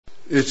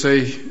It's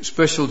a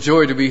special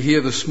joy to be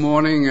here this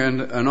morning and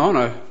an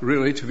honour,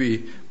 really, to be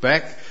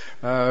back.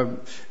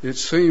 It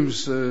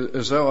seems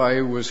as though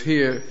I was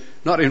here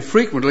not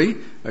infrequently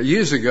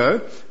years ago,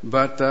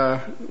 but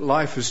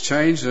life has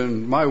changed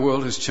and my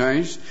world has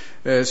changed.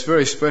 It's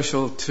very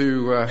special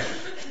to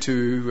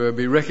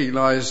be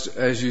recognised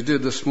as you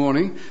did this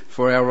morning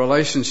for our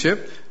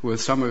relationship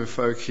with some of the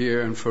folk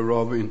here and for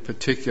Rob in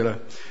particular.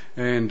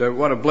 And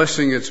what a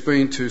blessing it's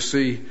been to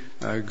see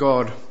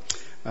God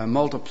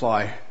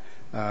multiply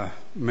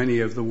many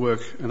of the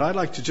work. And I'd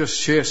like to just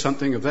share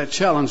something of that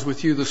challenge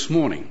with you this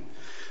morning.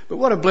 But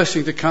what a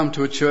blessing to come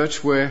to a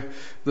church where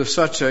there's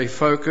such a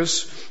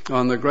focus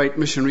on the great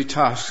missionary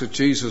tasks that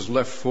Jesus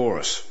left for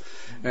us.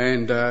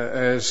 And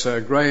as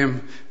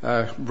Graham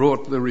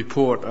brought the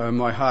report,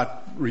 my heart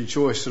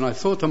rejoiced, and I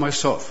thought to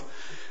myself,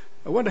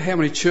 I wonder how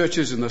many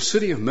churches in the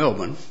city of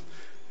Melbourne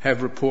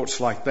have reports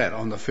like that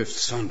on the fifth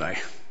Sunday.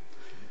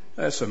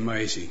 That's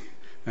amazing.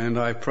 And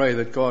I pray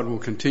that God will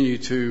continue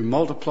to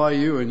multiply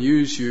you and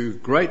use you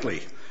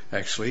greatly,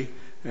 actually.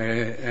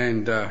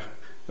 And I'd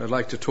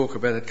like to talk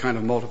about that kind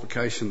of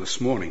multiplication this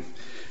morning.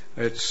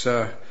 It's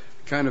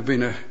kind of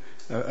been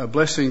a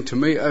blessing to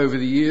me over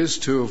the years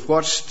to have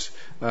watched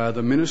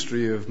the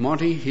ministry of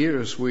Monty here,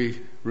 as we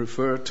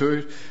refer to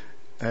it,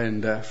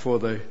 and for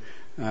the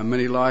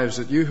many lives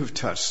that you have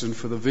touched and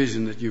for the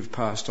vision that you've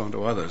passed on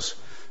to others.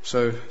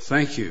 So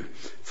thank you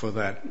for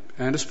that.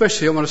 And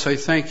especially I want to say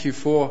thank you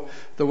for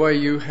the way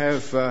you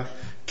have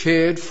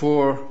cared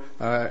for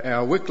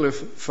our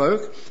Wycliffe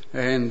folk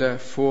and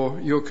for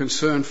your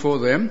concern for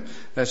them.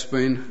 That's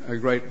been a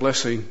great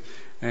blessing.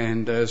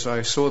 And as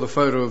I saw the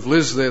photo of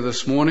Liz there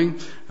this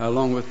morning,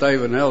 along with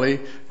Dave and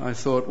Ellie, I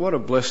thought what a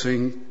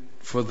blessing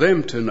for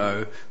them to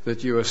know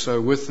that you are so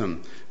with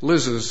them.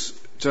 Liz has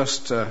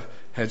just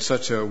had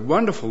such a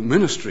wonderful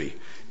ministry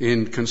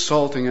in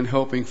consulting and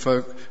helping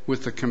folk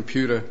with the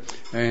computer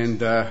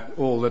and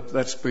all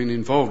that's been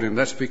involved in.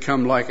 That's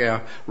become like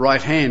our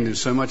right hand in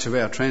so much of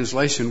our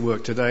translation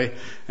work today,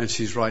 and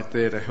she's right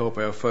there to help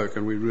our folk,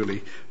 and we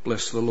really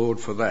bless the Lord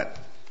for that.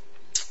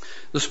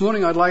 This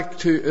morning I'd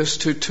like us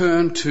to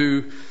turn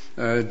to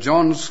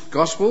John's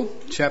Gospel,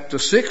 chapter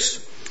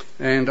 6,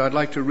 and I'd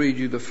like to read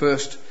you the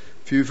first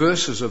few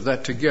verses of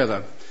that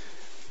together.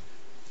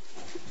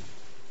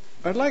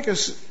 I'd like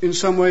us in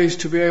some ways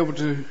to be able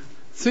to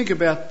think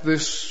about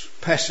this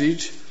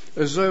passage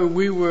as though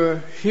we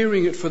were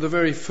hearing it for the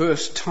very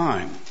first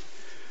time.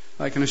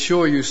 I can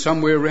assure you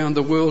somewhere around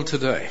the world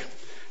today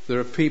there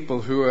are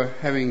people who are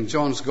having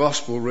John's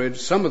Gospel read,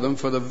 some of them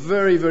for the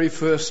very, very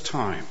first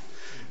time.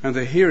 And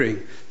they're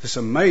hearing this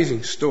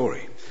amazing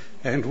story.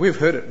 And we've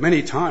heard it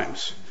many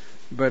times.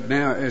 But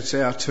now it's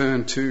our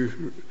turn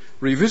to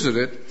revisit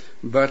it.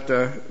 But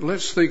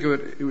let's think of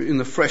it in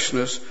the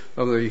freshness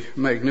of the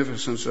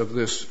magnificence of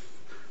this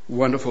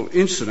wonderful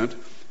incident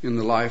in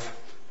the life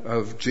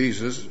of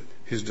Jesus,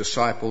 his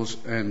disciples,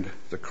 and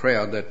the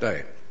crowd that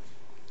day.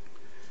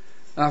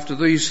 After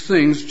these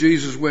things,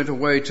 Jesus went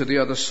away to the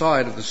other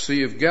side of the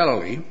Sea of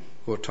Galilee,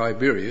 or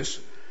Tiberias,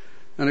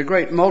 and a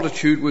great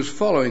multitude was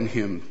following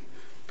him,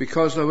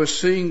 because they were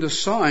seeing the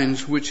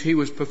signs which he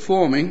was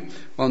performing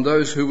on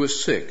those who were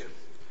sick.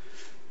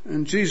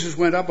 And Jesus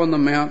went up on the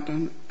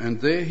mountain,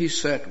 and there he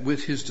sat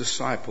with his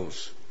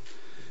disciples.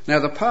 Now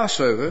the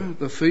Passover,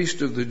 the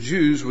feast of the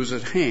Jews, was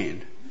at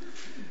hand.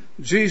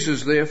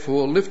 Jesus,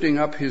 therefore, lifting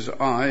up his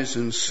eyes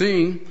and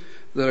seeing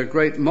that a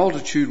great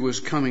multitude was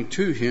coming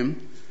to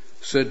him,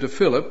 said to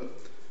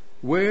Philip,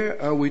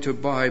 "Where are we to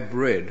buy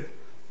bread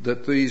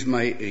that these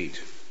may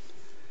eat?"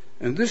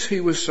 And this he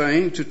was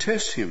saying to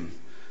test him,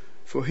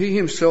 for he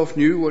himself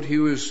knew what he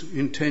was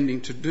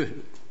intending to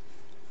do.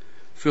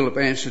 Philip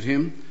answered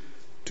him,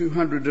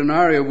 200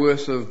 denarii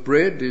worth of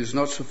bread is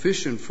not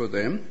sufficient for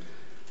them,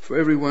 for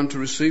everyone to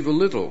receive a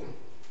little.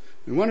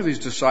 And one of his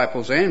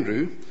disciples,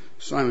 Andrew,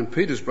 Simon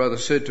Peter's brother,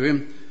 said to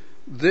him,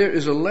 "There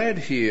is a lad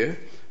here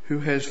who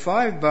has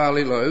 5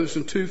 barley loaves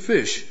and 2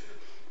 fish.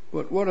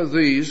 But what are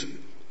these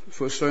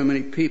for so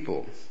many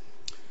people?"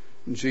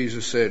 And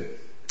Jesus said,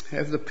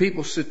 "Have the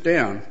people sit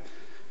down."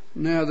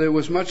 Now there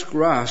was much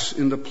grass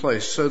in the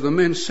place, so the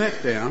men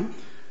sat down,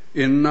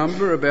 in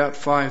number about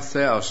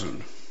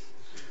 5,000.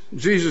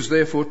 Jesus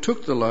therefore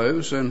took the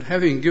loaves, and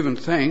having given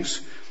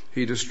thanks,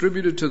 he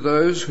distributed to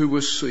those who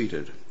were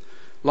seated.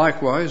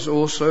 Likewise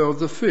also of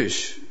the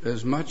fish,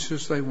 as much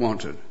as they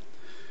wanted.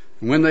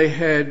 And when they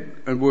had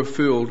and were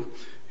filled,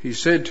 he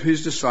said to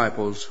his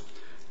disciples,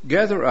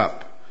 "Gather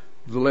up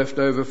the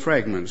leftover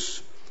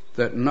fragments,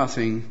 that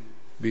nothing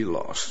be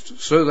lost."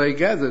 So they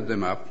gathered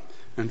them up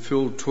and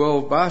filled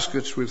 12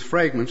 baskets with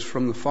fragments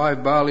from the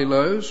 5 barley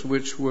loaves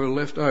which were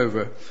left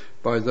over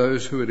by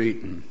those who had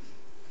eaten.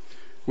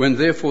 When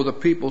therefore the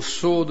people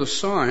saw the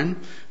sign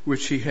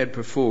which he had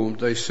performed,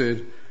 they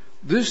said,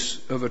 "This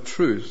of a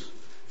truth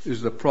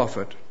is the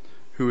prophet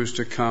who is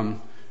to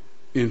come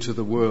into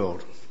the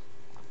world."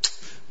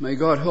 May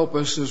God help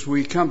us as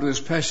we come to this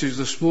passage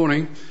this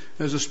morning,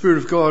 as the Spirit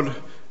of God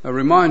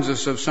reminds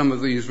us of some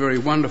of these very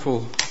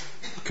wonderful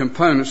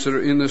components that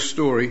are in this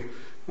story.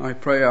 I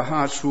pray our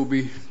hearts will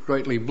be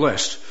greatly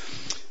blessed.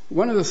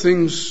 One of the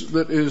things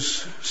that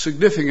is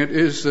significant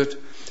is that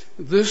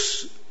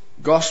this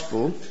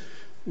gospel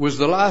was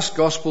the last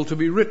gospel to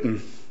be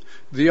written.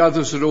 The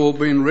others had all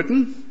been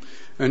written,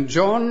 and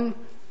John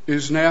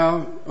is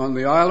now on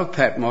the Isle of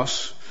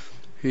Patmos.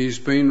 He's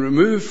been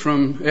removed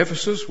from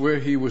Ephesus, where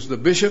he was the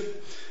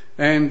bishop,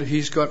 and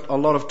he's got a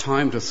lot of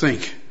time to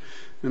think.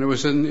 And it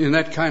was in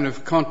that kind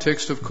of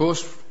context, of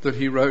course, that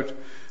he wrote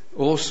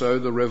also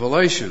the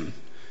Revelation.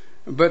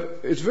 But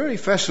it's very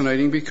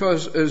fascinating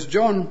because as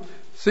John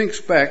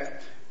thinks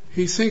back,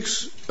 he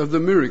thinks of the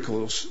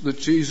miracles that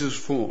Jesus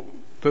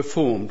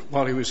performed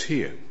while he was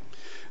here.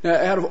 Now,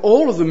 out of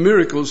all of the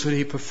miracles that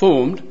he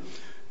performed,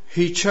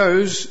 he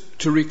chose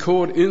to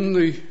record in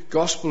the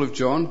Gospel of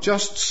John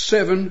just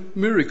 7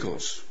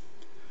 miracles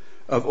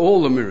of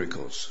all the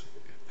miracles.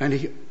 And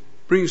he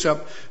brings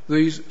up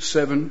these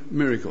 7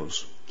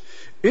 miracles.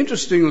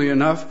 Interestingly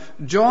enough,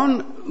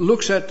 John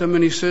looks at them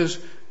and he says,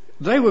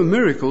 they were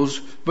miracles,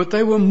 but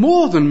they were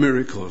more than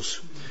miracles.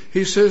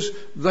 He says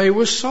they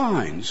were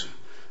signs.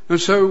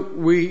 And so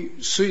we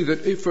see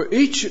that for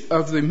each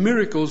of the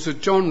miracles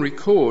that John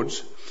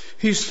records,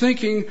 he's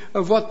thinking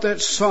of what that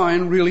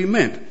sign really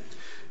meant.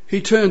 He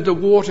turned the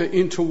water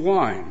into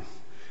wine.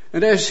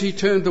 And as he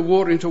turned the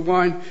water into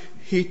wine,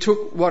 he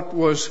took what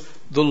was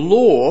the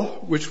law,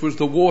 which was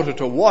the water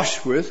to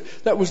wash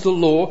with, that was the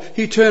law.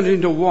 He turned it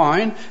into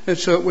wine, and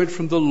so it went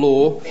from the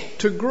law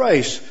to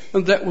grace.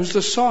 And that was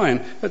the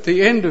sign. At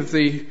the end of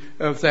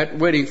that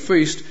wedding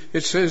feast,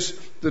 it says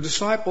the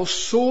disciples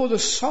saw the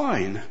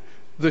sign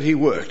that he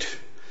worked.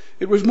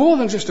 It was more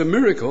than just a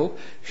miracle.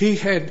 He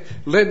had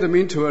led them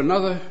into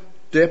another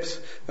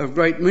depth of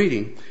great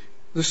meaning.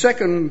 The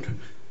second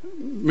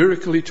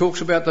miracle, he talks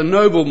about the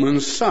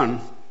nobleman's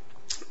son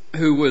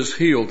who was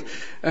healed.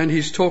 And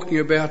he's talking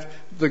about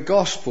the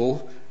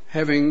gospel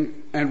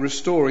having and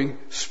restoring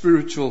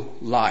spiritual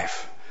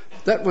life.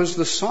 That was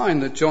the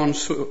sign that John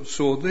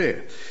saw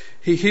there.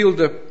 He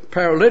healed a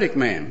paralytic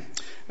man.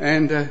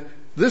 And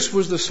this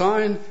was the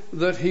sign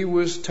that he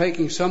was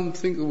taking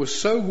something that was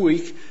so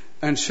weak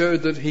and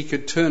showed that he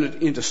could turn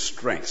it into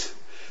strength.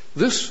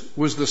 This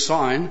was the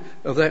sign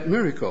of that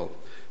miracle.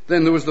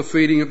 Then there was the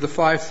feeding of the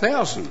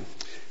 5,000.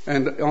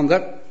 And on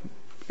that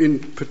in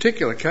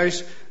particular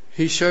case,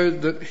 he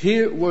showed that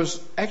here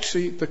was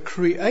actually the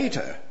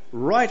Creator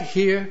right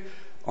here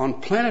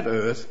on planet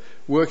Earth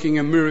working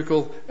a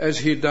miracle as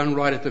he had done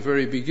right at the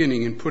very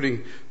beginning in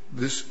putting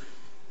this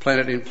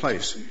planet in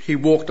place. He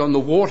walked on the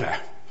water.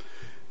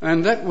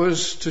 And that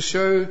was to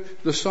show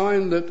the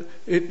sign that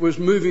it was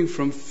moving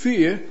from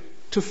fear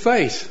to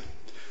faith.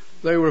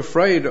 They were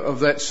afraid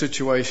of that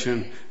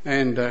situation,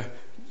 and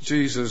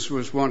Jesus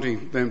was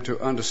wanting them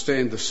to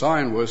understand the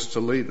sign was to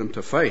lead them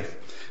to faith.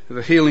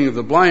 The healing of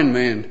the blind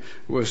man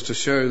was to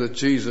show that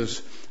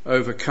Jesus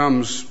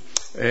overcomes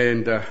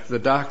the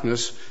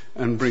darkness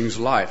and brings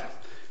light.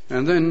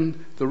 And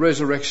then the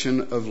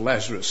resurrection of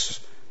Lazarus.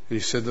 He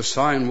said the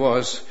sign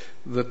was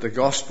that the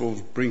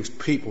gospel brings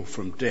people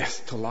from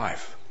death to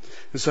life.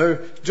 And so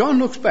John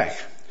looks back.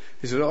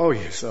 He said, oh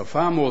yes, there are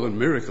far more than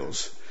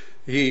miracles.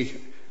 He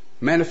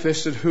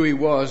manifested who he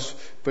was,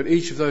 but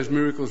each of those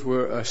miracles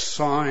were a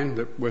sign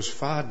that was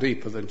far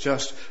deeper than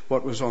just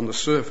what was on the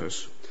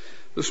surface.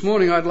 This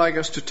morning I'd like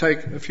us to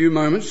take a few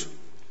moments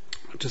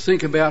to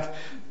think about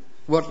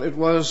what it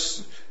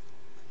was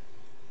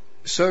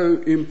so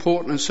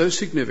important and so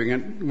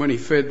significant when he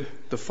fed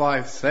the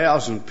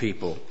 5,000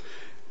 people.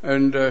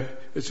 And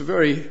it's a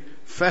very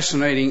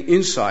fascinating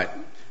insight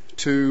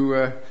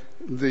to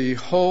the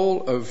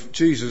whole of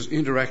Jesus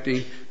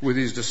interacting with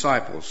his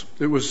disciples.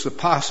 It was the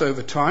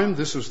Passover time.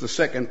 This was the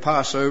second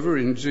Passover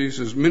in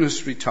Jesus'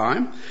 ministry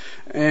time.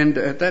 And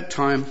at that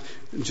time,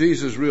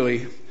 Jesus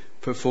really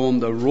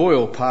performed a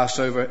royal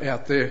Passover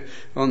out there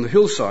on the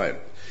hillside.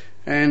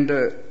 And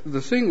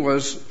the thing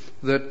was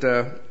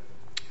that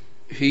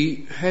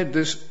he had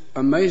this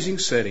amazing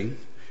setting.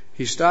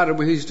 He started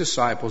with his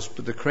disciples,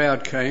 but the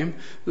crowd came.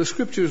 The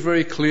scripture is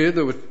very clear.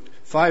 There were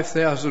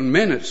 5,000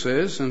 men, it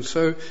says, and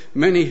so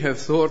many have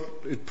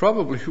thought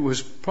it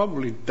was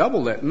probably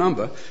double that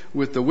number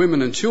with the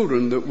women and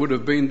children that would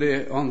have been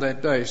there on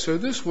that day. So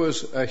this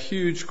was a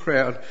huge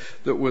crowd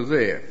that were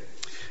there.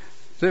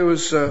 There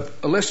was a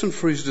lesson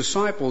for his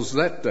disciples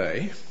that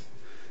day,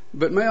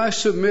 but may I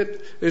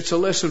submit it's a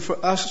lesson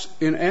for us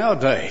in our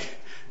day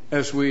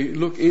as we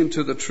look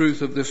into the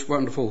truth of this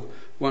wonderful,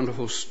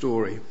 wonderful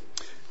story,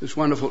 this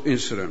wonderful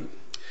incident.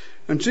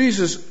 And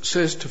Jesus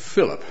says to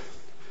Philip,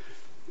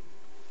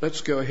 let's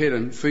go ahead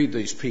and feed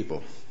these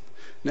people.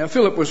 Now,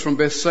 Philip was from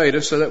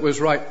Bethsaida, so that was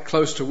right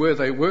close to where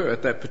they were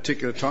at that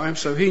particular time.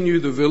 So he knew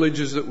the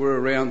villages that were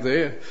around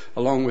there,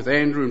 along with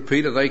Andrew and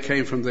Peter. They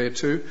came from there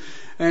too.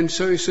 And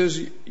so he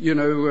says,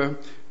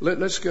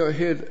 let's go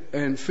ahead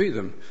and feed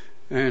them.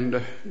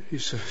 And he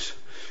says,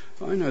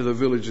 I know the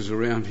villages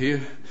around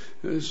here.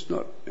 There's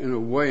not in a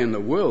way in the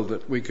world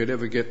that we could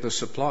ever get the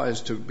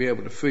supplies to be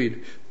able to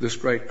feed this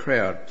great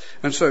crowd.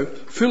 And so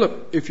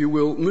Philip, if you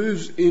will,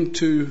 moves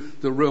into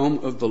the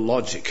realm of the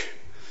logic.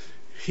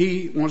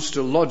 he wants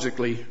to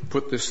logically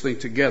put this thing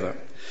together.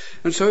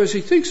 And so as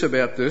he thinks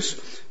about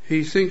this,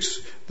 he thinks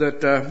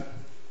that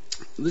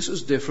this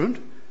is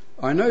different.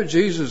 I know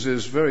Jesus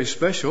is very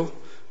special,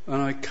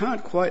 and I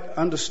can't quite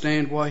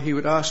understand why he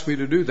would ask me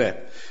to do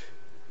that.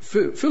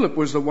 Philip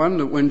was the one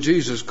that when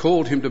Jesus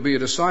called him to be a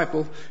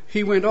disciple,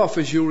 he went off,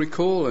 as you'll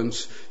recall, and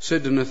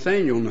said to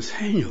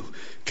Nathanael,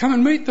 come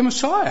and meet the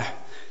Messiah.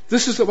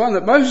 This is the one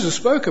that Moses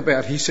spoke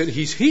about. He said,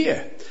 he's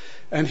here.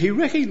 And he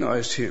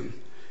recognized him.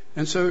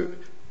 And so,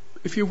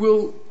 if you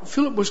will,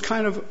 Philip was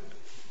kind of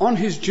on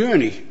his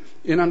journey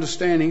in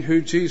understanding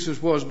who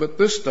Jesus was. But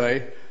this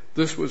day,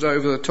 this was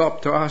over the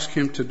top to ask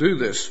him to do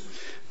this.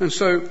 And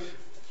so,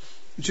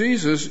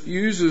 Jesus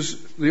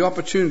uses the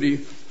opportunity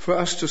for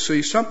us to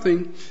see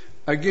something,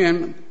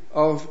 again,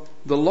 of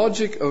the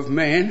logic of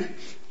man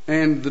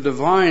and the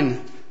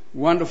divine,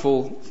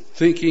 wonderful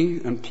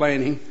thinking and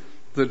planning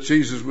that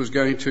Jesus was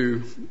going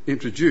to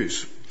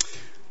introduce.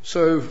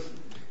 So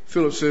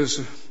Philip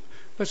says,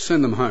 let's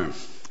send them home.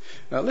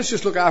 Let's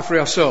just look after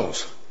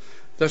ourselves.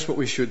 That's what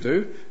we should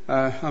do.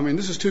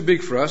 This is too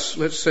big for us.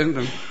 Let's send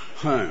them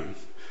home.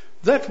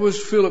 That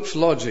was Philip's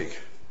logic.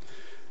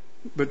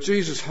 But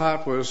Jesus'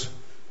 heart was,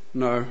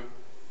 no,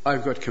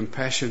 I've got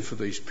compassion for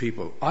these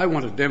people. I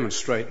want to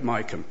demonstrate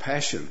my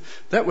compassion.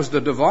 That was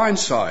the divine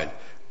side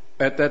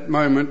at that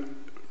moment,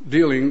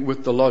 dealing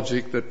with the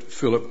logic that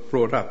Philip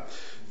brought up.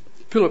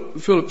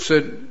 Philip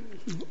said,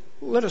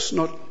 let us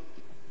not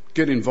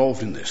get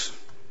involved in this.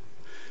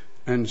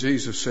 And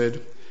Jesus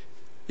said,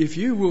 if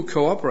you will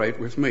cooperate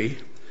with me,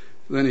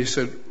 then he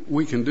said,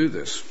 we can do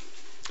this.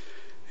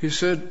 He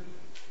said,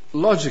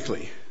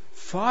 logically,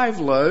 5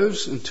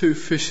 loaves and 2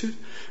 fishes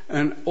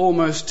and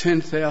almost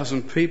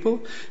 10,000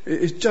 people,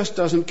 it just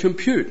doesn't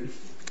compute.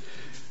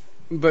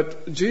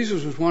 But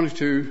Jesus was wanting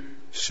to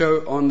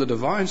show on the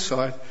divine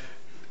side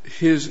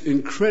his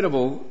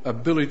incredible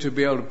ability to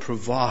be able to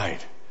provide.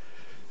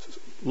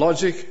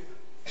 Logic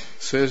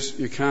says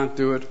you can't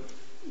do it.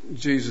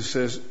 Jesus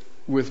says,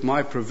 with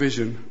my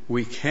provision,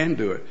 we can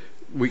do it.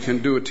 We can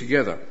do it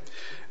together.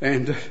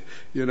 And,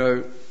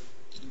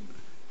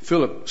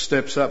 Philip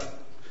steps up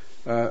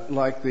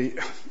like the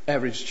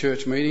average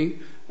church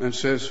meeting and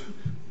says,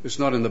 it's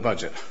not in the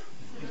budget.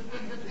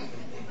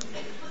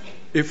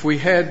 If we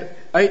had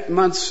 8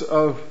 months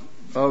of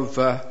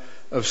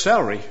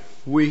salary,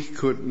 we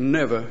could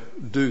never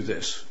do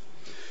this.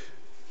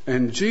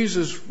 And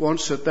Jesus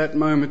wants at that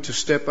moment to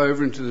step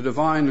over into the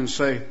divine and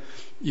say,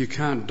 you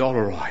can't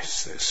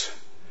dollarize this.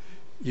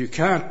 You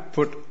can't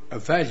put a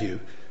value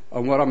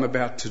on what I'm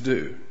about to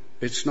do.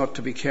 It's not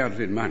to be counted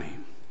in money.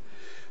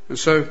 And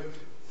so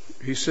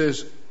he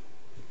says,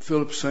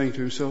 Philip's saying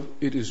to himself,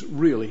 it is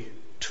really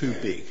too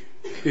big.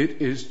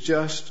 It is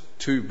just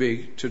too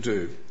big to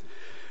do.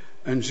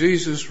 And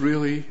Jesus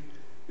really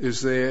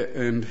is there,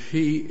 and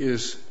he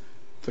is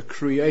the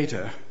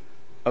creator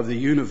of the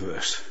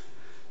universe.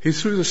 He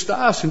threw the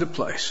stars into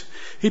place.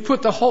 He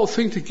put the whole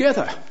thing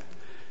together.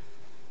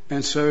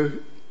 And so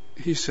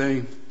he's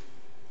saying,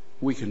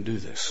 we can do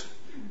this.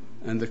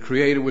 And the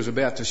Creator was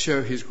about to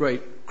show his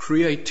great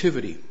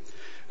creativity.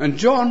 And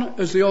John,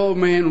 as the old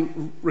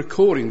man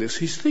recording this,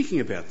 he's thinking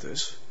about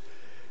this.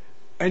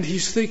 And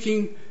he's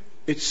thinking,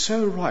 it's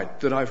so right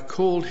that I've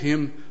called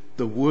him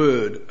the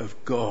Word of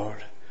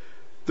God.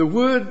 The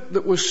Word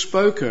that was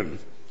spoken.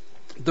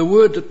 The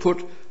Word that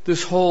put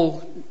this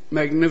whole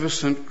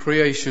magnificent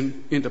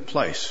creation into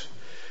place.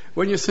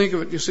 When you think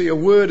of it, you see a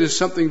word is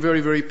something very,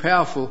 very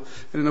powerful.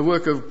 And in the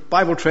work of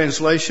Bible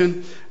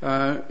translation,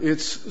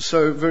 it's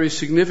so very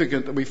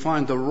significant that we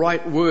find the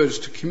right words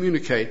to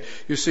communicate.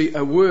 You see,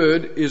 a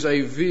word is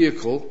a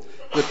vehicle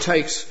that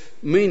takes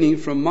meaning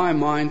from my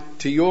mind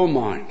to your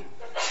mind.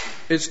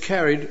 It's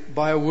carried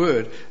by a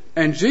word.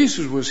 And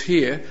Jesus was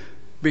here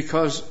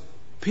because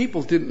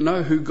people didn't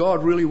know who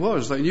God really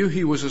was. They knew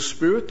he was a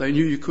spirit. They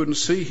knew you couldn't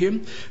see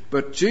him.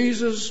 But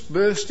Jesus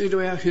burst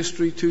into our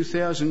history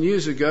 2,000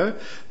 years ago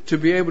to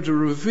be able to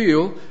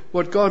reveal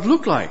what God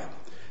looked like.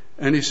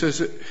 And he says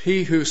that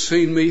he who's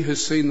seen me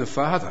has seen the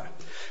Father.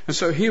 And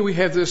so here we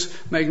have this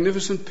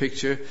magnificent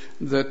picture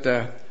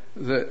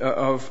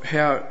of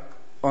how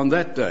on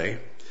that day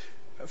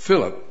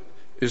Philip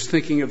is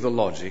thinking of the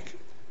logic,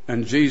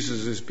 and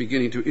Jesus is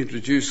beginning to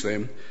introduce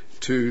them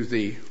to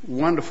the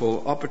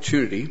wonderful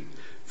opportunity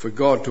for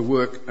God to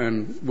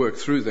work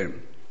through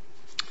them.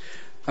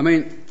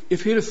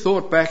 If he'd have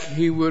thought back,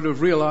 he would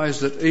have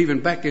realized that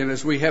even back then,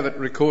 as we have it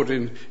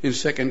recorded in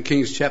 2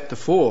 Kings chapter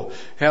 4,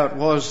 how it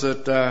was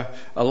that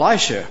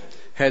Elisha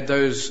had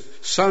those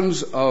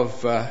sons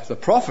of the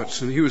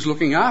prophets, and he was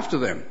looking after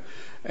them.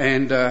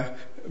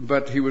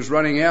 But he was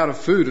running out of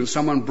food, and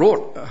someone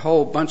brought a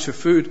whole bunch of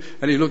food,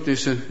 and he looked and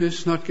he said,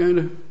 it's not going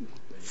to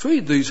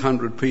feed these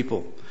 100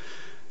 people.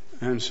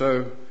 And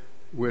so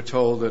we're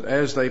told that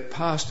as they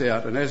passed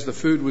out and as the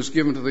food was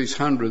given to these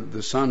 100,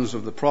 the sons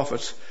of the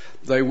prophets,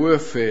 they were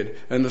fed.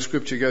 And the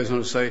scripture goes on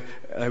to say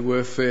they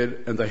were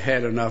fed and they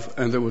had enough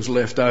and there was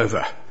left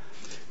over.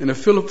 And if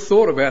Philip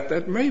thought about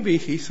that, maybe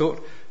he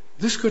thought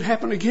this could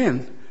happen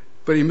again,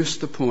 but he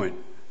missed the point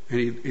and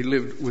he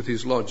lived with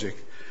his logic.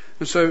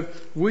 And so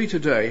we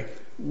today,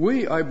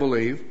 I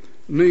believe,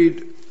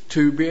 need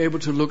to be able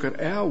to look at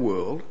our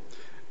world,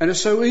 and it's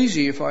so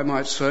easy, if I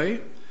might say,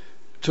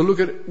 to look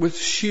at it with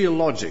sheer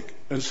logic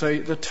and say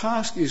the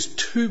task is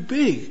too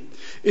big.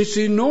 It's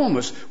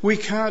enormous. We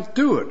can't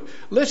do it.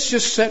 Let's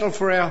just settle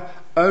for our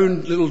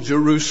own little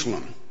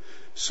Jerusalem.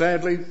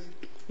 Sadly,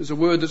 there's a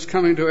word that's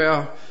coming to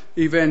our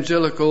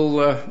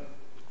evangelical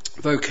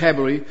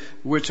vocabulary,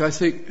 which I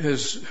think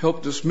has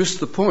helped us miss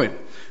the point.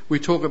 We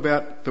talk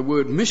about the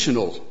word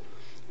missional,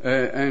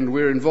 and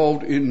we're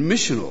involved in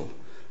missional,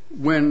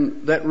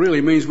 when that really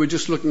means we're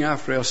just looking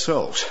after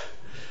ourselves.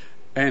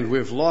 And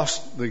we've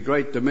lost the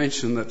great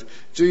dimension that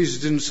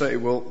Jesus didn't say,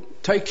 well,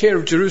 take care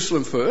of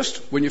Jerusalem first.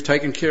 When you've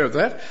taken care of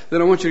that,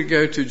 then I want you to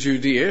go to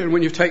Judea. And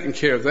when you've taken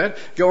care of that,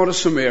 go on to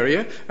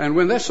Samaria. And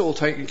when that's all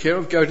taken care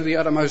of, go to the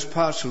uttermost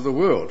parts of the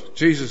world.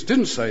 Jesus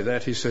didn't say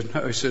that. He said,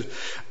 no, he said,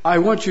 I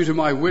want you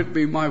to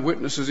be my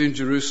witnesses in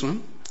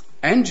Jerusalem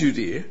and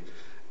Judea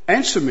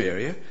and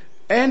Samaria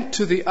and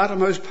to the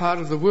uttermost part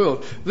of the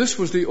world. This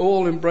was the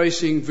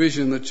all-embracing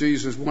vision that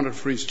Jesus wanted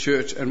for his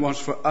church and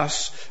wants for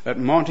us at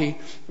Monty,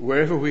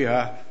 wherever we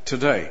are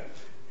today.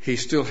 He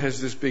still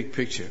has this big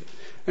picture.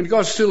 And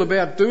God's still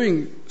about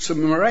doing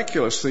some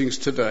miraculous things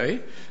today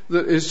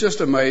that is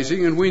just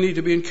amazing, and we need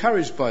to be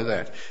encouraged by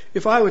that.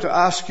 If I were to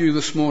ask you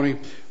this morning,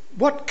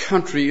 what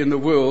country in the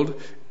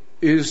world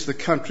is the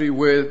country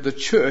where the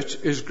church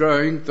is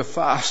growing the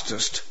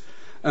fastest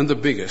and the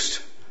biggest?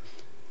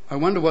 I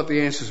wonder what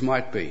the answers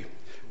might be.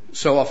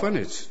 So often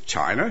it's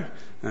China,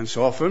 and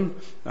so often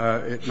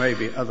it may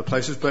be other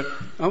places, but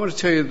I want to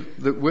tell you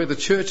that where the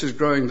church is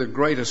growing the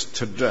greatest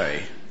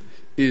today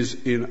is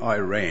in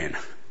Iran.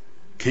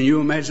 Can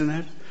you imagine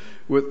that?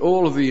 With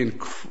all of the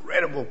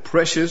incredible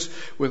pressures,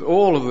 with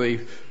all of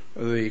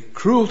the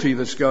cruelty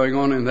that's going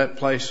on in that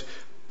place,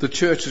 the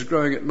church is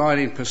growing at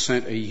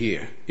 19% a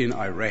year in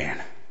Iran.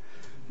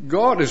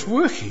 God is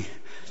working.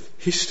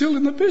 He's still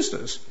in the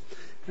business.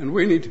 And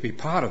we need to be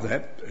part of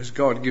that as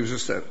God gives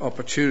us that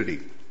opportunity.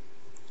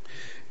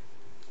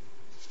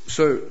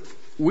 So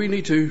we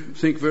need to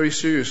think very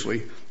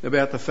seriously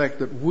about the fact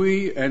that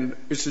and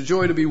it's a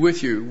joy to be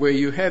with you, where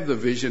you have the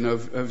vision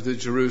of the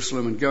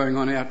Jerusalem and going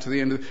on out to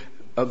the end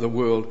of the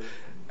world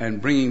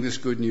and bringing this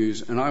good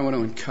news. And I want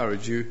to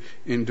encourage you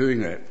in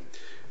doing that.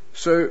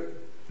 So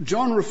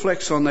John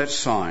reflects on that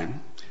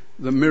sign,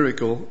 the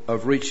miracle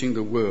of reaching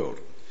the world.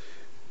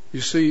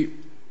 You see,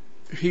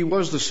 he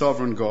was the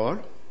sovereign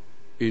God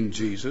in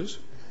Jesus,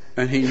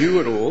 and he knew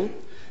it all,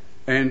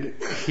 and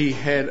he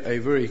had a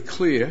very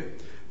clear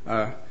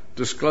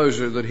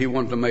disclosure that he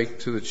wanted to make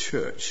to the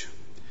church.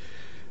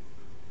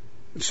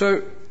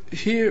 So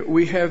here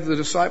we have the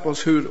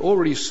disciples who had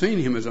already seen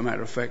him, as a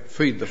matter of fact,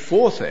 feed the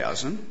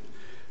 4,000,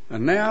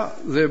 and now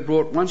they're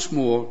brought once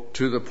more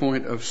to the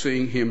point of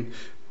seeing him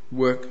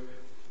work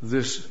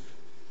this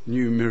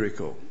new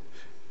miracle.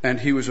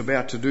 And he was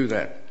about to do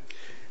that.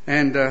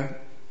 And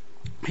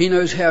he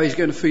knows how he's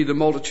going to feed the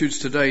multitudes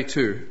today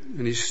too,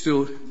 and his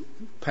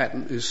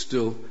pattern is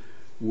still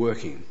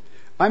working.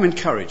 I'm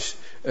encouraged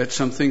at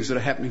some things that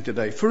are happening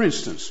today. For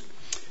instance,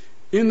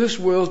 in this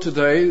world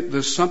today,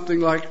 there's something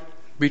like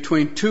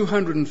between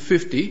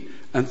 250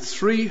 and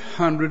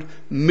 300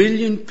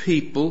 million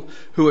people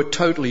who are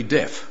totally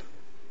deaf.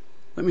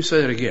 Let me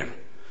say that again.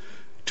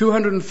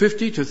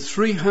 250 to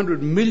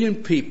 300 million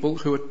people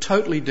who are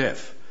totally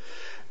deaf.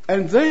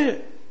 And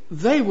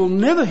they will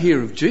never hear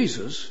of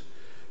Jesus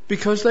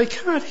because they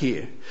can't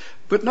hear.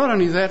 But not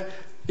only that,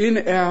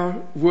 in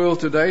our world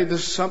today,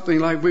 there's something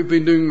like, we've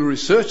been doing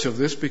research of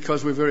this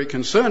because we're very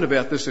concerned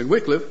about this in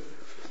Wycliffe.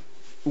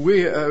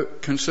 We are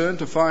concerned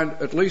to find,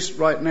 at least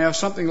right now,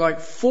 something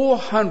like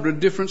 400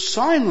 different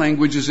sign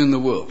languages in the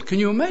world. Can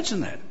you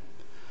imagine that?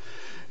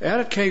 Out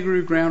at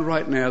Kangaroo Ground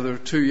right now, there are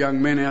two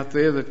young men out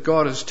there that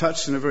God has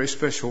touched in a very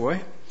special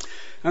way.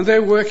 And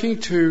they're working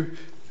to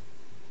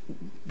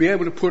be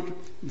able to put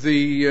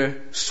the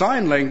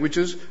sign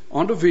languages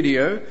onto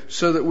video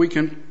so that we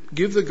can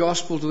give the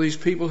gospel to these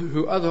people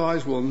who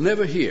otherwise will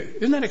never hear.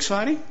 Isn't that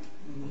exciting?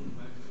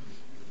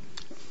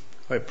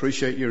 I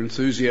appreciate your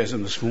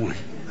enthusiasm this morning.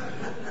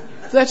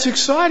 That's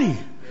exciting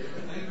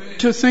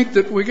to think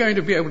that we're going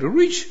to be able to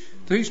reach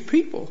these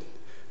people.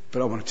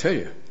 But I want to tell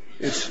you,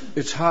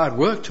 it's hard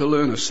work to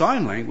learn a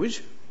sign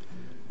language.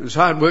 It's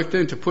hard work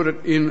then to put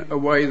it in a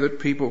way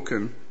that people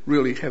can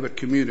really have it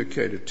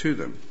communicated to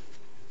them.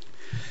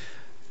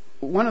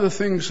 One of the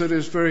things that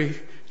is very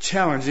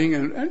challenging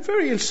and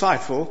very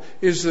insightful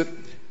is that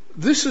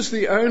this is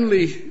the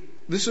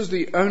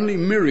only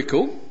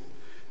miracle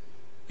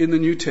in the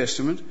New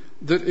Testament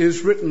that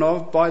is written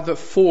of by the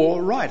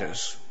four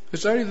writers.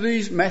 It's only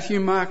these, Matthew,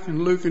 Mark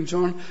and Luke and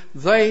John,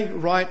 they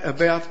write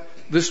about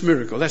this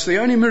miracle. That's the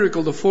only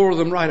miracle the four of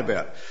them write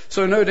about.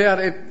 So no doubt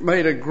it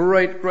made a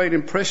great, great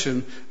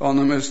impression on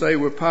them as they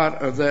were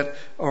part of that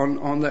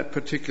on that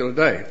particular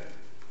day.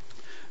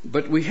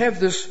 But we have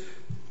this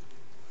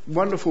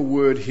wonderful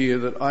word here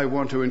that I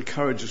want to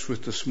encourage us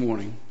with this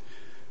morning.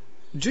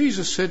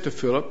 Jesus said to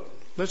Philip,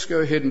 let's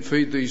go ahead and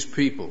feed these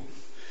people.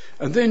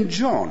 And then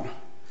John,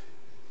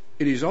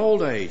 in his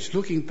old age,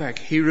 looking back,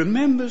 he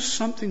remembers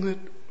something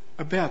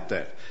about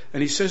that.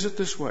 And he says it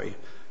this way: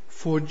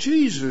 for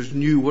Jesus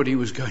knew what he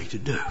was going to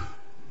do.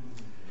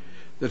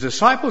 The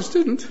disciples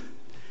didn't,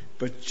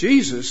 but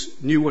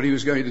Jesus knew what he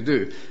was going to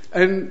do.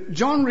 And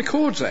John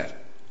records that.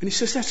 And he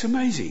says, that's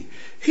amazing.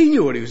 He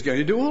knew what he was going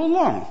to do all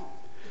along.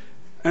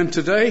 And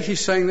today he's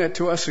saying that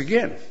to us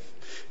again.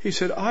 He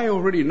said, I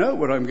already know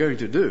what I'm going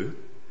to do.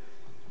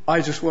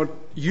 I just want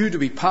you to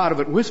be part of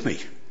it with me.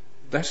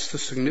 That's the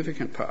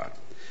significant part.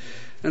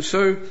 And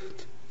so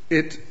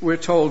we're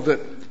told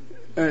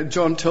that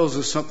John tells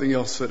us something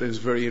else that is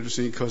very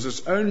interesting, because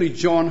it's only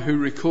John who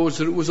records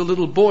that it was a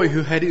little boy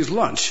who had his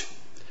lunch.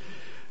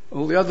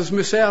 All the others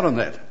miss out on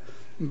that.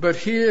 But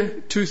here,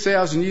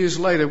 2,000 years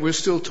later, we're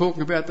still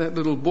talking about that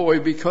little boy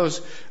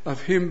because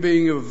of him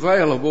being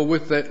available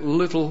with that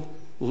little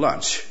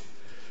lunch.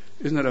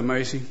 Isn't that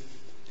amazing?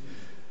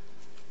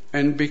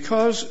 And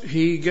because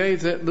he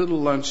gave that little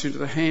lunch into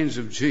the hands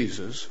of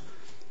Jesus,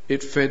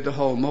 it fed the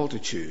whole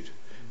multitude.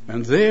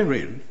 And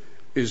therein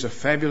is a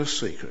fabulous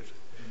secret.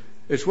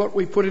 It's what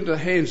we put into the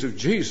hands of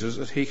Jesus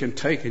that he can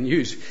take and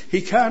use.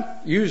 He can't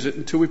use it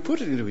until we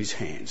put it into his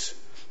hands.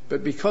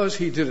 But because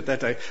he did it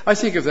that day, I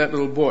think of that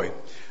little boy.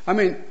 I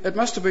mean, it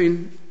must have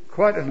been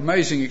quite an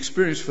amazing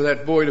experience for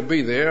that boy to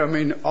be there. I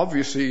mean,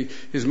 obviously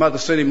his mother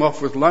sent him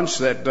off with lunch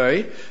that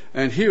day,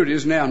 and here it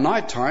is now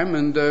night time,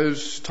 and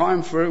it's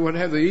time for him to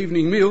have the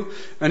evening meal,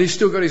 and he's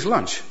still got his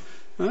lunch.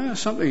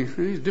 He's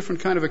a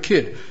different kind of a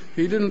kid.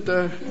 He didn't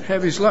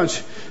have his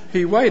lunch.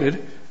 He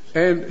waited,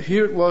 and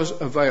here it was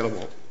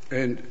available.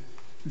 And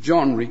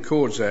John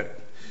records that,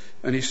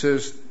 and he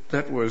says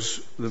that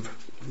was the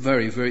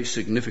very, very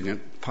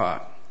significant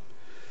part.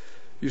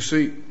 You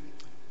see,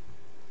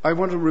 I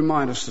want to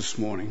remind us this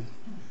morning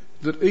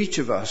that each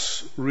of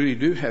us really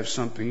do have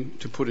something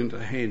to put into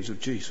the hands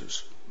of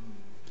Jesus.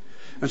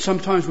 And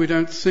sometimes we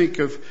don't think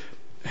of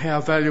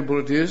how valuable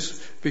it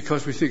is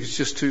because we think it's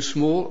just too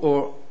small,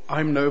 or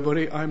I'm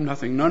nobody, I'm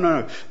nothing.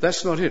 No,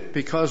 that's not it.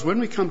 Because when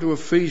we come to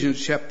Ephesians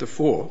chapter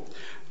 4,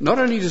 not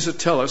only does it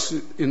tell us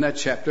in that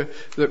chapter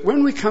that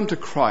when we come to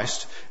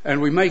Christ and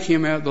we make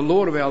him the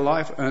Lord of our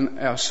life and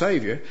our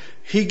Saviour,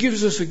 he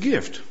gives us a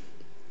gift.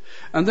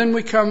 And then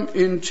we come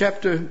in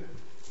chapter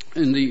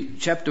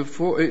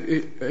 4,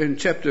 in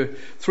chapter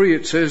 3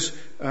 it says,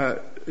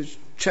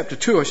 chapter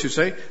 2 I should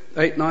say,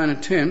 8, 9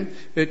 and 10,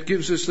 it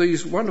gives us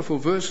these wonderful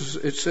verses.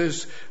 It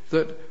says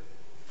that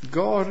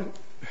God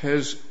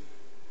has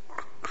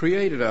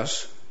created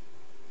us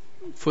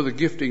for the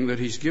gifting that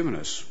he's given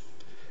us.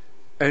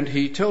 And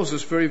he tells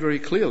us very, very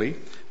clearly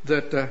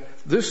that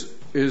this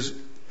is,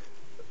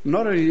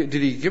 not only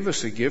did he give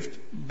us a gift,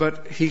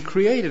 but he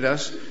created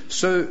us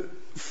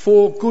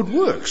for good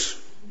works.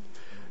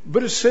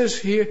 But it says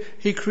here,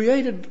 he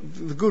created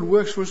the good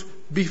works for us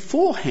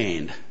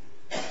beforehand.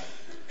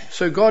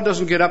 So God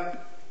doesn't get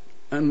up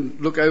and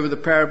look over the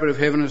parapet of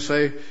heaven and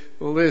say,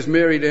 well, there's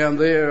Mary down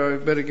there, I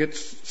better get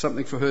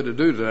something for her to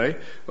do today.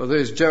 Or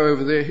there's Joe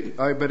over there,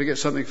 I better get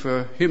something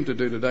for him to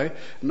do today.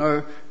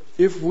 No,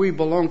 if we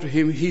belong to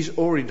him, he's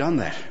already done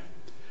that.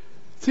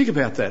 Think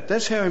about that.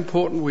 That's how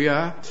important we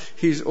are.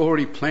 He's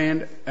already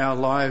planned our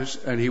lives,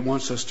 and he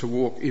wants us to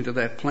walk into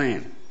that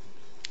plan.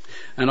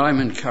 And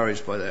I'm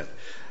encouraged by that.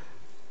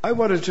 I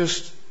want to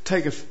just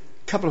take a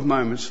couple of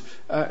moments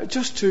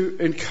just to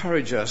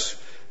encourage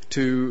us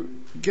to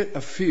get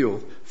a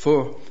feel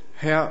for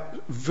how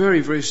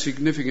very, very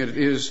significant it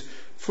is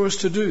for us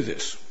to do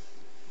this.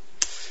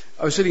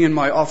 I was sitting in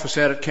my office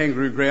out at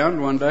Kangaroo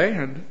Ground one day,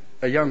 and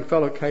a young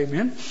fellow came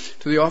in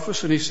to the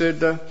office, and he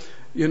said,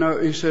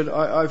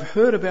 I've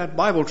heard about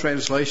Bible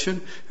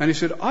translation, and he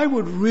said, I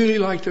would really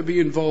like to be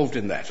involved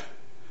in that.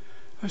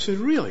 I said,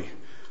 really?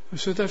 I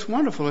said, that's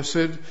wonderful. I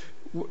said,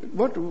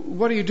 what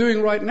are you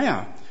doing right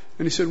now?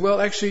 And he said, well,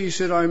 actually, he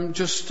said, I'm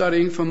just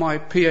studying for my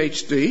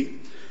PhD.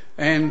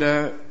 And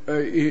I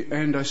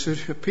said,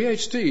 a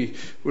PhD,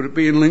 would it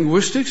be in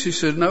linguistics? He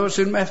said, no, it's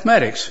in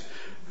mathematics.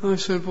 I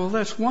said, well,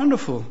 that's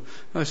wonderful.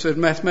 I said,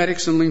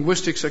 mathematics and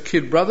linguistics are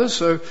kid brothers,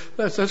 so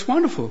that's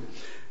wonderful.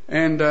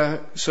 And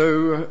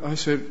so I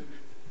said,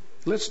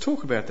 let's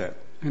talk about that.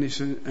 And he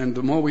said, and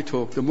the more we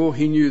talked, the more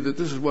he knew that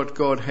this is what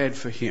God had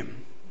for him.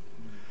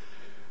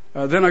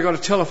 Then I got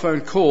a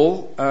telephone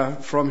call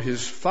from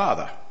his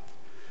father.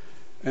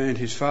 And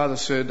his father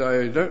said,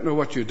 I don't know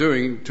what you're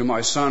doing to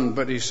my son,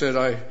 but he said,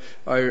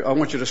 I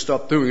want you to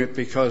stop doing it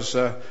because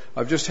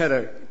I've just had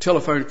a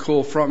telephone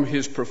call from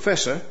his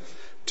professor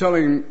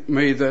telling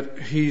me that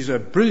he's a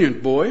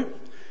brilliant boy.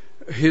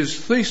 His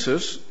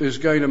thesis is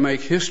going to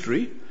make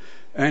history.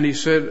 And he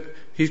said,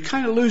 he's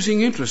kind of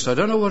losing interest. I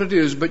don't know what it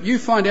is, but you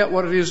find out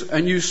what it is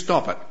and you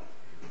stop it.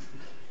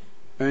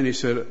 And he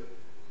said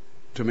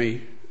to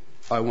me,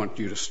 I want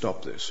you to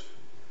stop this.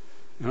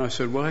 And I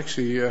said, well,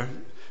 actually,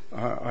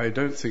 I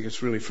don't think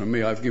it's really from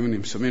me. I've given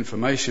him some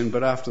information,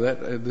 but after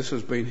that, this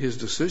has been his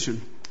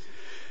decision.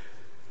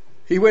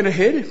 He went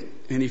ahead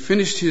and he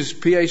finished his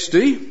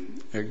PhD,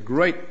 a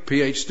great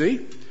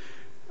PhD,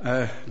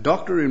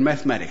 doctor in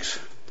mathematics.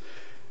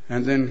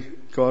 And then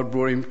God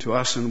brought him to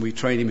us and we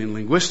trained him in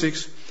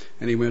linguistics.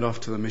 and he went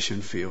off to the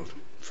mission field.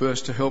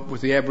 First to help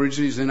with the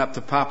Aborigines, then up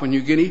to Papua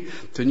New Guinea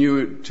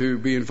to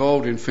be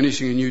involved in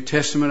finishing a New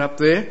Testament up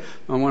there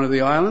on one of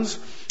the islands,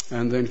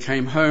 and then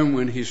came home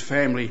when his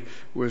family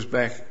was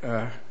back,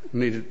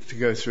 needed to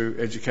go through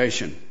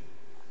education.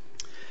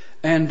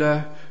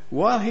 And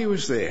while he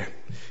was there,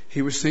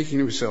 he was thinking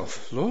to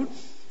himself, Lord,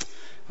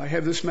 I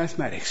have this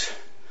mathematics,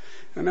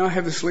 and now I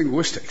have this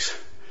linguistics.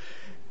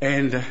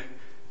 And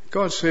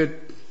God said,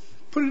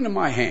 put it into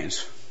my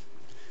hands.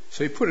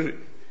 So he put it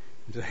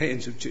into the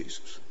hands of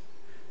Jesus.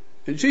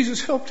 And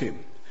Jesus helped him.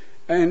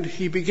 And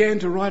he began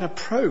to write a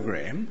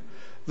program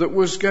that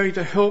was going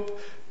to help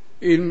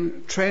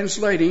in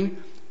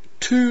translating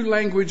two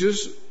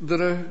languages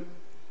that are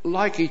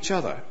like each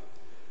other.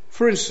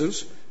 For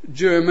instance,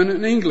 German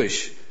and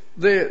English.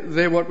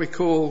 They're what we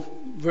call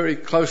very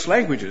close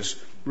languages.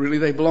 Really,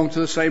 they belong to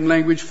the same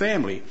language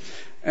family.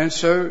 And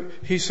so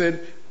he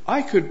said,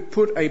 I could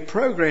put a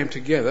program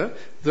together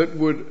that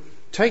would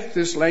take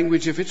this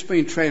language if it's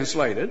been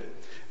translated,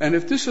 and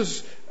if this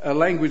is a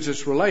language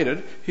that's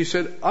related, he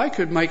said, I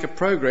could make a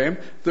program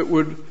that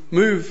would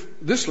move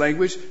this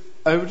language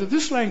over to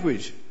this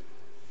language.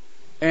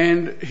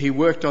 And he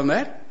worked on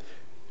that,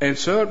 and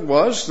so it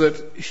was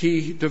that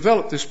he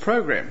developed this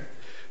program.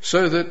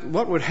 So that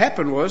what would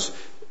happen was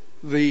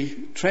the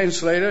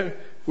translator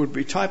would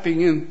be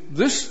typing in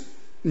this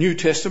New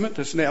Testament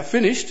that's now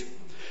finished,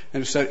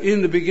 and so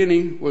in the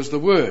beginning was the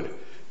Word.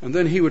 And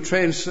then he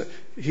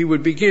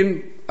would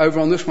begin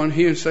over on this one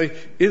here and say,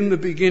 in the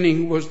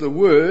beginning was the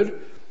Word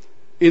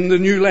in the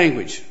new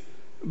language.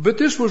 But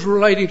this was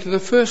relating to the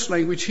first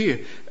language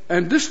here.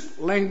 And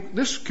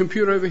this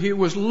computer over here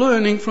was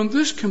learning from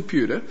this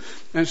computer.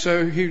 And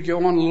so he'd go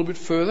on a little bit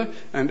further.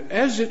 And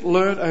as it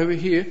learned over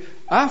here,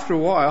 after a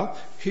while,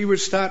 he would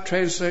start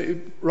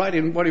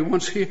writing what he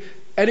wants here,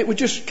 and it would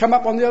just come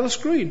up on the other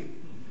screen.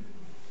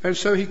 And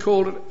so he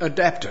called it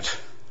Adapt It.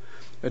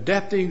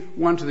 Adapting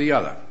one to the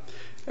other.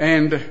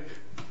 And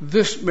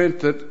this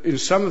meant that in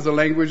some of the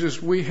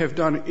languages we have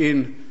done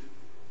in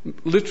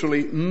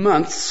literally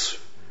months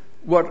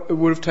what it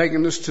would have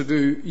taken us to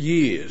do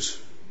years.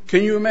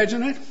 Can you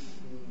imagine that?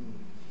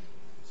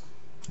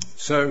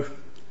 So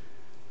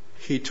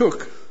he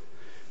took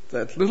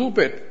that little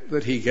bit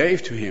that he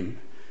gave to him,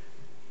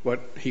 what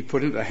he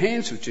put into the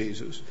hands of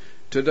Jesus.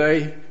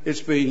 Today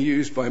it's being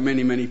used by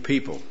many, many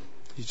people.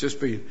 He's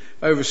just been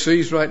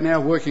overseas right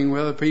now working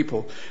with other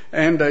people.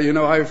 And,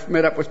 I've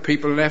met up with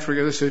people in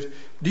Africa. They said,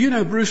 do you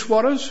know Bruce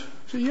Waters?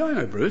 I said, yeah, I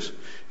know Bruce. He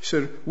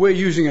said, we're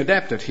using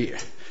Adapt It here.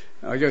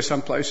 I go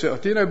someplace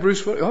else. Do you know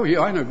Bruce Waters? Oh, yeah,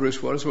 I know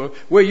Bruce Waters. Well,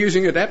 we're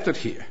using Adapt It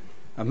here.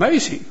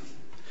 Amazing.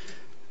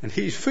 And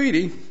he's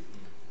feeding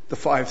the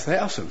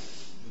 5,000.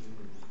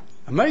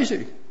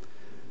 Amazing.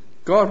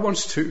 God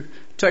wants to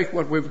take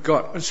what we've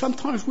got. And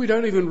sometimes we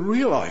don't even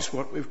realize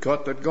what we've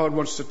got that God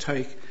wants to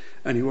take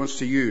and he wants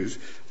to use.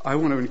 I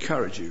want to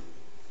encourage you.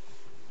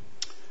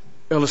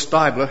 Ellis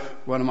Steibler,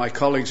 one of my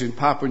colleagues in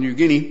Papua New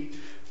Guinea,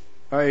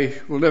 I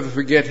will never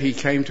forget, he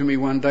came to me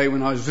one day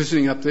when I was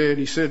visiting up there, and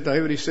he said,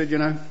 David,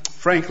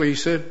 frankly, he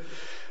said,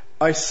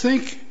 I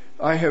think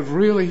I have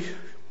really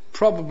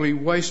probably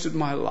wasted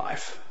my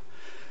life.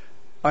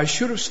 I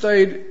should have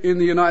stayed in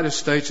the United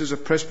States as a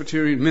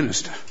Presbyterian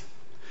minister.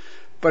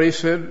 But he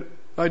said,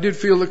 I did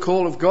feel the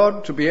call of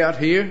God to be out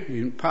here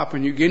in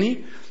Papua New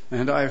Guinea,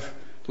 and I've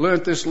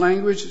learnt this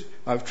language,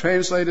 I've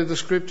translated the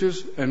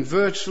scriptures, and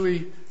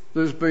virtually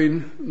there's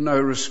been no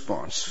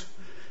response.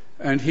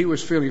 And he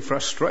was feeling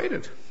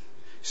frustrated. He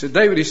said,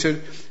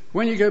 David,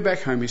 when you go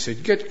back home, he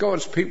said, get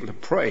God's people to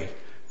pray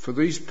for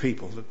these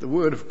people, that the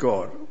Word of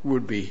God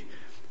would be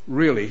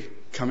really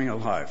coming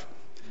alive.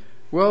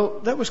 Well,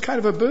 that was kind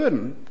of a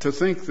burden to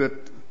think that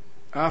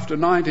after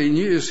 19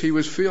 years he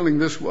was feeling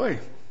this way.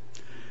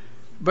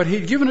 But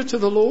he'd given it to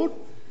the Lord,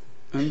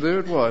 and there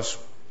it was.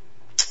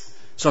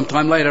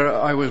 Sometime later,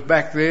 I was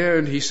back there,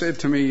 and he said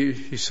to me,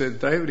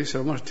 David, I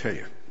want to tell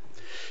you.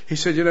 He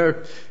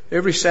said,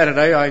 every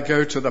Saturday I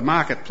go to the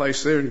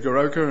marketplace there in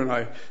Goroka, and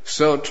I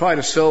try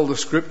to sell the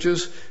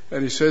scriptures.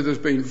 And he said there's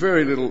been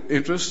very little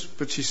interest.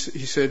 But he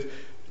said,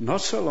 not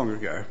so long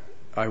ago,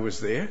 I was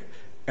there,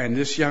 and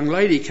this young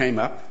lady came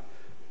up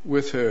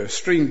with her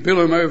string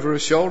billum over her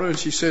shoulder, and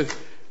she said,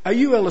 are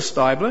you Ellis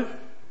Steibler?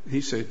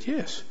 He said,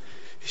 yes.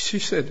 She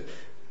said,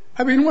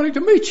 I've been wanting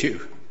to meet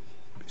you.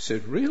 He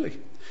said, really?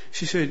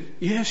 She said,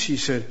 yes. She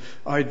said,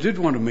 I did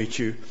want to meet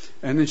you.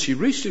 And then she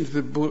reached into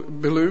the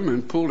billum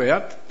and pulled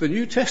out the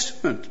New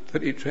Testament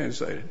that he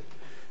translated.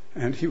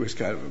 And he was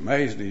kind of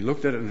amazed. He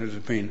looked at it, and it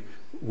had been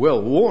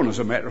well worn, as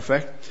a matter of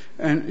fact.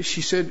 And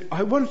she said,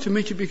 I wanted to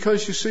meet you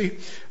because, you see,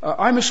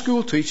 I'm a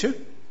school teacher,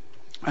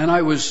 and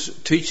I was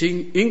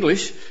teaching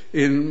English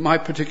in my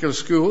particular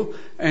school.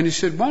 And he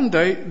said, one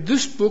day,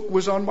 this book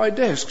was on my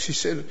desk. She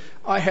said,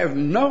 I have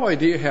no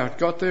idea how it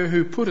got there,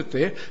 who put it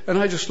there. And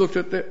I just looked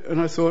at it,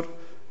 and I thought,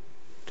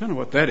 don't know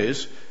what that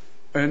is.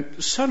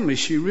 And suddenly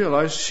she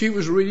realized she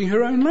was reading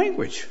her own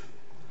language.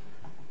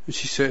 And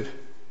she said,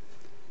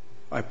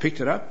 I picked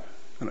it up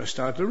and I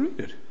started to read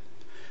it.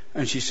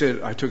 And she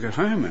said, I took it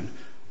home and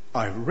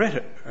I read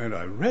it and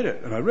I read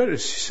it and I read it.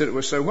 She said it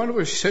was so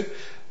wonderful. She said,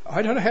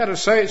 I don't know how to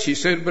say it, she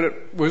said, but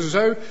it was as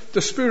though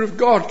the Spirit of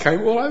God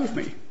came all over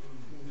me.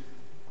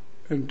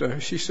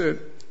 And she said,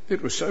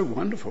 it was so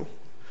wonderful.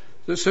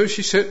 So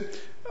she said,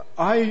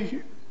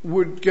 I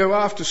would go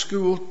after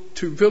school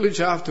to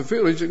village after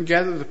village and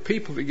gather the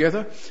people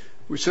together.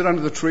 We'd sit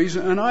under the trees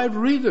and I'd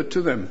read it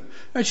to them.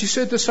 And she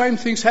said the same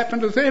things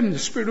happened to them. The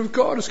Spirit of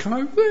God has come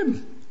over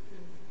them.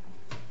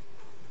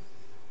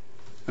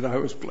 And I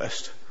was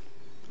blessed.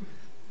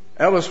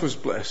 Alice was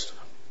blessed.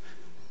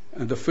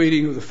 And the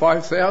feeding of the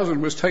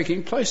 5,000 was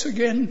taking place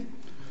again.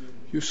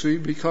 You see,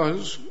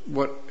 because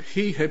what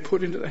he had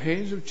put into the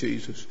hands of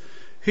Jesus,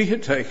 he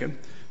had taken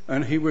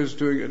and he was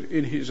doing it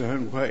in his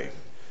own way.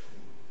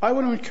 I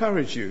want to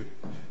encourage you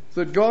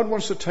that God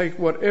wants to take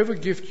whatever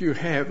gift you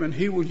have and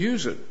he will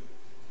use it.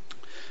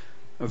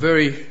 A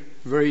very,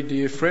 very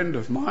dear friend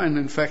of mine,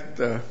 in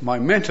fact, my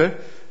mentor,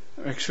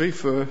 actually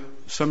for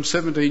some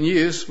 17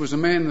 years, was a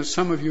man that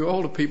some of you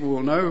older people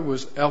will know,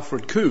 was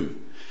Alfred Coombe,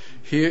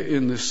 here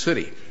in this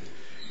city.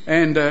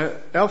 And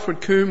Alfred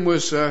Coombe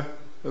was a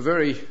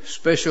very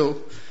special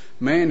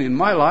man in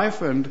my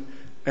life,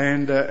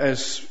 and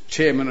as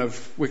chairman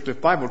of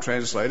Wycliffe Bible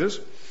Translators.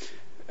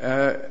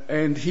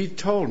 And he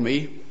told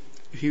me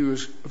he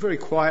was a very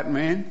quiet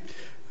man.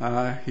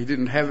 He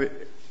didn't have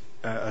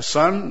a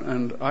son,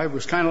 and I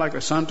was kind of like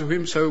a son to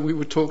him, so we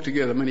would talk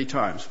together many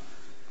times.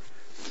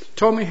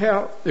 Told me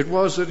how it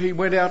was that he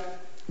went out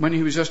when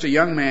he was just a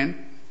young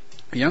man,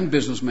 a young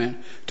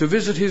businessman, to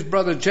visit his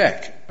brother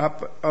Jack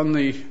up on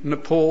the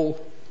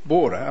Nepal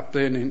border, up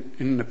there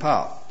in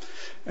Nepal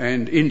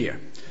and India.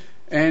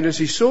 And as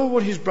he saw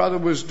what his brother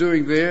was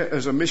doing there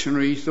as a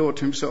missionary, he thought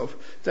to himself,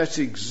 that's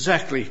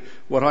exactly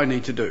what I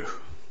need to do.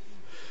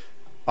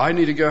 I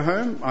need to go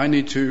home, I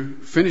need to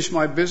finish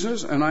my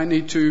business, and I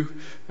need to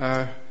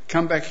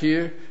come back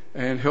here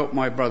and help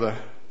my brother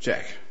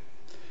Jack.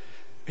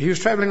 He was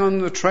travelling on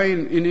the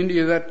train in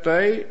India that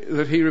day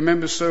that he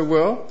remembers so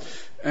well,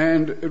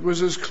 and it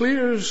was as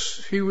clear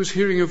as he was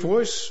hearing a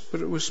voice,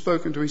 but it was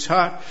spoken to his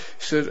heart.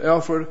 He said,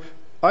 Alfred,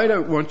 I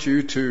don't want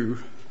you to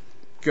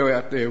go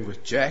out there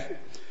with Jack.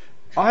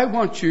 I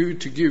want you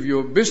to give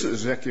your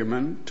business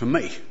acumen to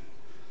me.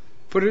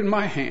 Put it in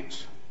my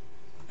hands.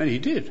 And he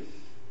did.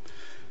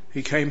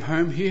 He came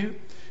home here,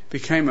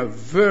 became a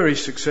very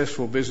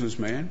successful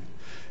businessman,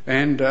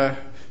 and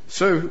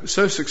so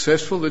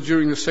successful that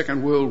during the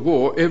Second World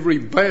War, every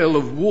bale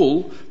of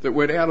wool that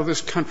went out of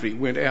this country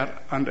went out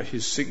under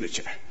his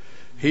signature.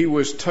 He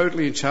was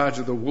totally in charge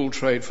of the wool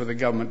trade for the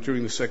government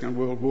during the Second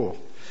World War.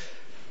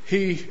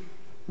 He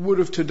would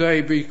have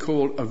today be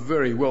called a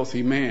very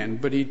wealthy man,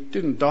 but he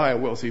didn't die a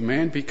wealthy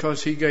man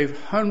because he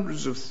gave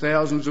hundreds of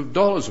thousands of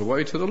dollars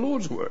away to the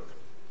Lord's work.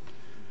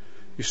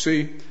 You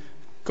see,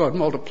 God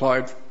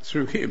multiplied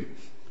through him,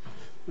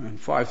 and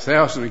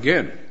 5,000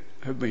 again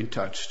have been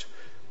touched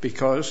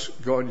because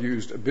God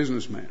used a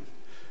businessman.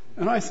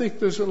 And I think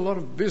there's a lot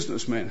of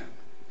businessmen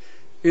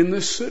in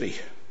this city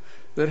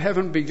that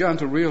haven't begun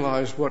to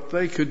realize what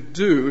they could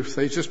do if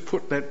they just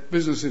put that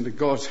business into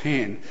God's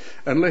hand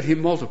and let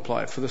him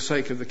multiply it for the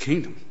sake of the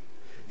kingdom.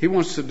 He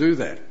wants to do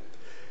that.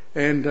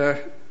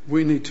 And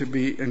we need to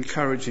be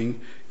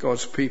encouraging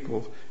God's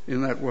people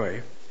in that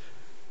way.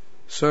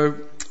 So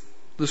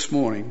this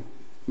morning,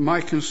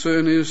 my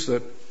concern is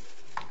that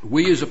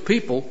we as a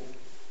people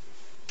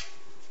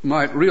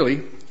might really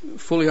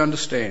fully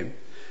understand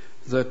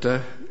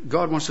that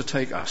God wants to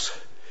take us.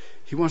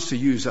 He wants to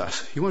use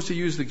us. He wants to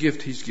use the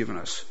gift he's given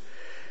us.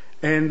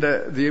 And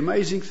the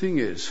amazing thing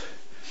is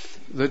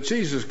that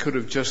Jesus could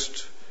have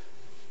just,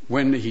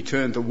 when he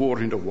turned the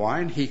water into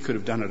wine, he could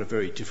have done it a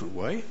very different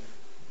way.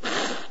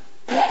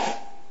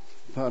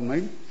 Pardon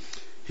me.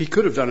 He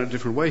could have done it a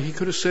different way. He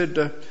could have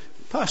said,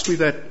 pass me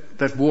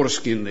that water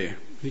skin there.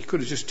 He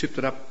could have just tipped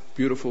it up,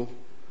 beautiful,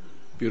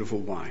 beautiful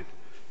wine.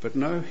 But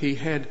no, he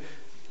had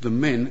the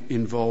men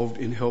involved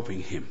in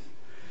helping him.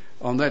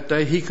 On that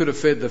day, he could have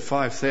fed the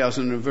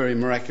 5,000 in a very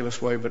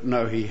miraculous way, but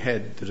no, he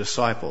had the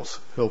disciples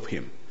help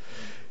him.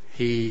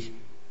 He,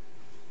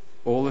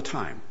 all the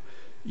time,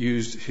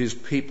 used his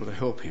people to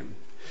help him.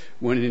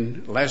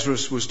 When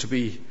Lazarus was to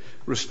be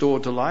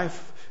restored to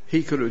life,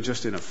 he could have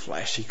just in a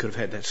flash, he could have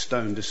had that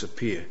stone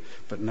disappear.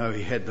 But no,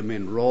 he had the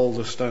men roll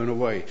the stone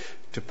away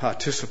to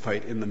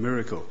participate in the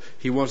miracle.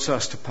 He wants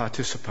us to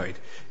participate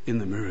in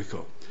the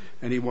miracle.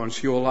 And he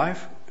wants your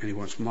life, and he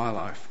wants my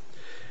life.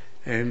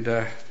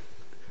 And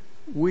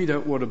we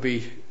don't want to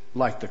be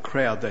like the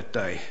crowd that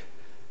day.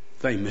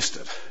 They missed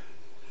it.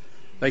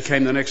 They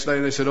came the next day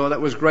and they said, oh,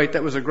 that was great.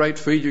 That was a great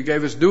feed you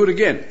gave us. Do it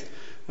again.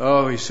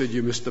 Oh, he said,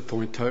 you missed the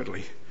point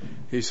totally.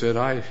 He said,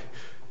 I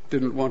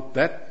didn't want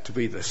that to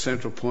be the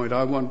central point.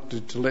 I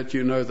wanted to let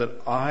you know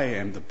that I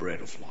am the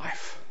bread of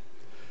life.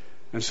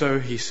 And so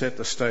he set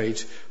the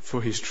stage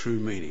for his true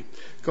meaning.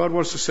 God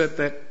wants to set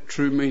that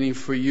true meaning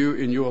for you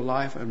in your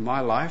life and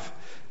my life,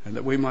 and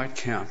that we might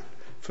count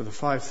for the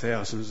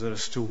 5,000 that are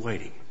still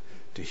waiting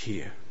to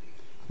hear.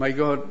 May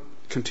God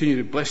continue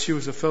to bless you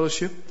as a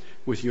fellowship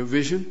with your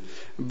vision,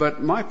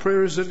 but my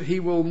prayer is that he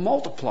will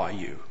multiply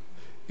you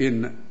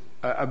in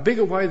a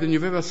bigger way than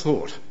you've ever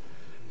thought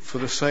for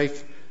the sake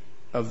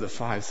of the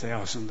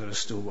 5,000 that are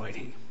still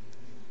waiting.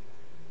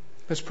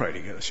 Let's pray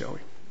together, shall we?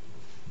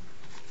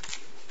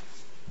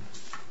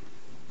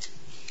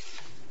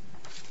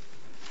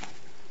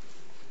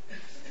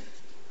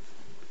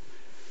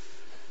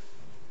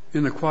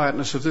 In the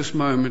quietness of this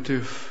moment,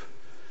 if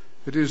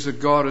it is that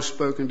God has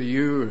spoken to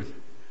you and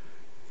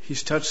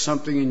He's touched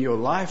something in your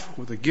life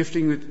or the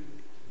gifting that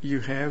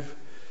you have,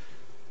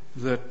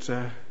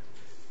 that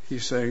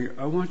He's saying,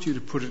 I want you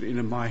to put it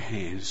into my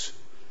hands,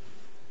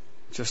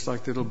 just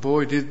like the little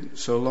boy did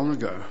so long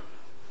ago.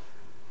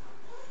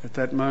 At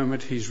that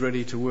moment, He's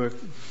ready to work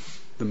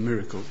the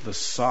miracle, the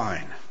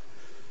sign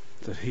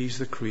that He's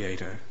the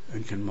Creator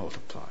and can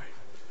multiply.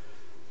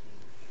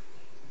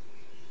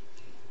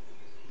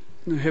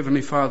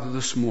 Heavenly Father,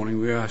 this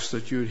morning we ask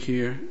that you would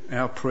hear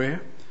our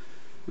prayer,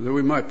 that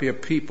we might be a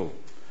people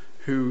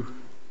who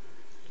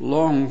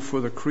long for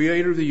the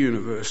Creator of the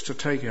universe to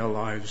take our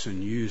lives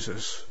and use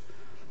us.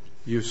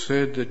 You've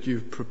said that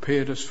you've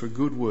prepared us for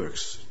good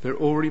works. They're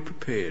already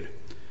prepared.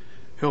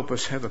 Help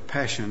us have a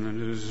passion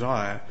and a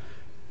desire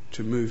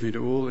to move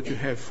into all that you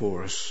have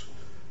for us,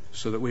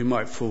 so that we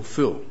might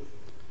fulfill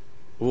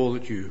all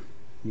that you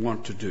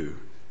want to do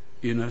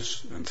in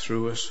us and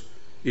through us,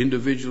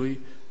 individually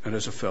and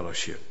as a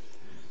fellowship.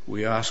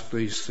 We ask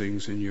these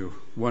things in your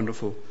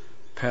wonderful,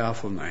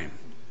 powerful name.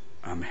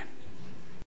 Amen.